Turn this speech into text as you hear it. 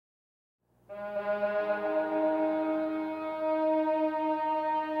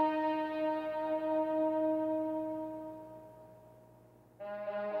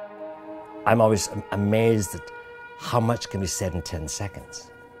I'm always amazed at how much can be said in 10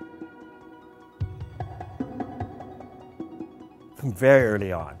 seconds. From very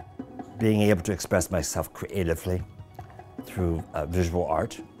early on, being able to express myself creatively through visual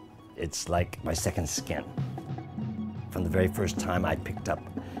art, it's like my second skin. From the very first time I picked up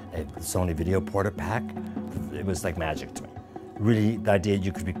a Sony video porter pack, it was like magic to me. Really, the idea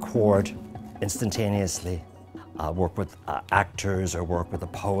you could record instantaneously, work with actors, or work with a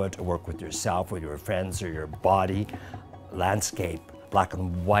poet, or work with yourself, or your friends, or your body, landscape, black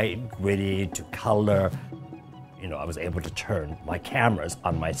and white, gritty to color. You know, I was able to turn my cameras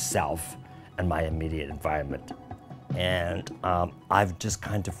on myself and my immediate environment. And I've just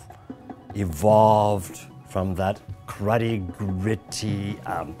kind of evolved from that cruddy, gritty,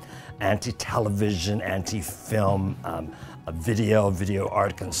 anti-television, anti-film, video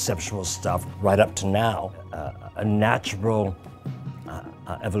art, conceptual stuff, right up to now, a natural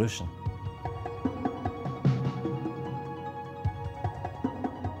evolution.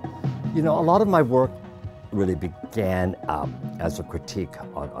 You know, a lot of my work really began as a critique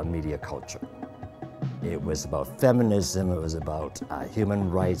on media culture. It was about feminism, it was about human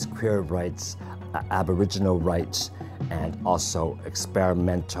rights, queer rights, Aboriginal rights, and also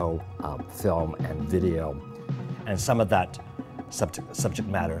experimental film and video. And some of that subject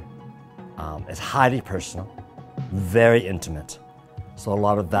matter is highly personal, very intimate. So a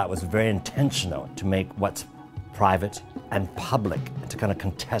lot of that was very intentional to make what's private and public, and to kind of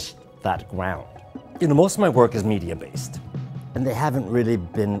contest that ground. You know, most of my work is media-based, and they haven't really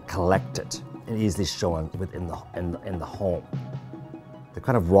been collected and easily shown within in the home. They're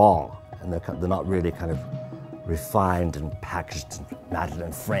kind of raw, and they're not really kind of refined and packaged and matted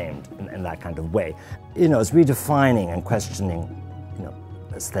and framed in that kind of way. You know, it's redefining and questioning, you know,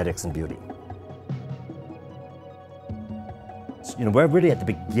 aesthetics and beauty. So, you know, we're really at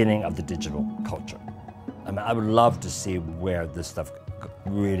the beginning of the digital culture. I mean, I would love to see where this stuff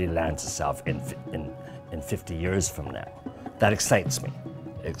really lands itself in 50 years from now. That excites me,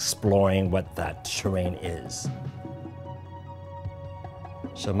 exploring what that terrain is.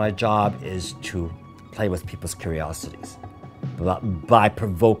 So my job is to play with people's curiosities by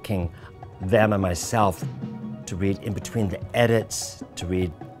provoking them and myself to read in between the edits, to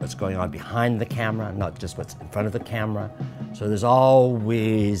read what's going on behind the camera, not just what's in front of the camera. So there's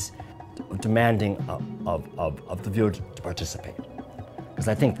always demanding of the viewer to participate. Because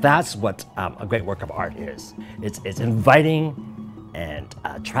I think that's what a great work of art is. It's inviting and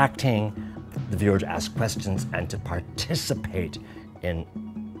attracting the viewer to ask questions and to participate in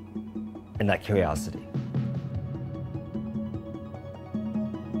that curiosity.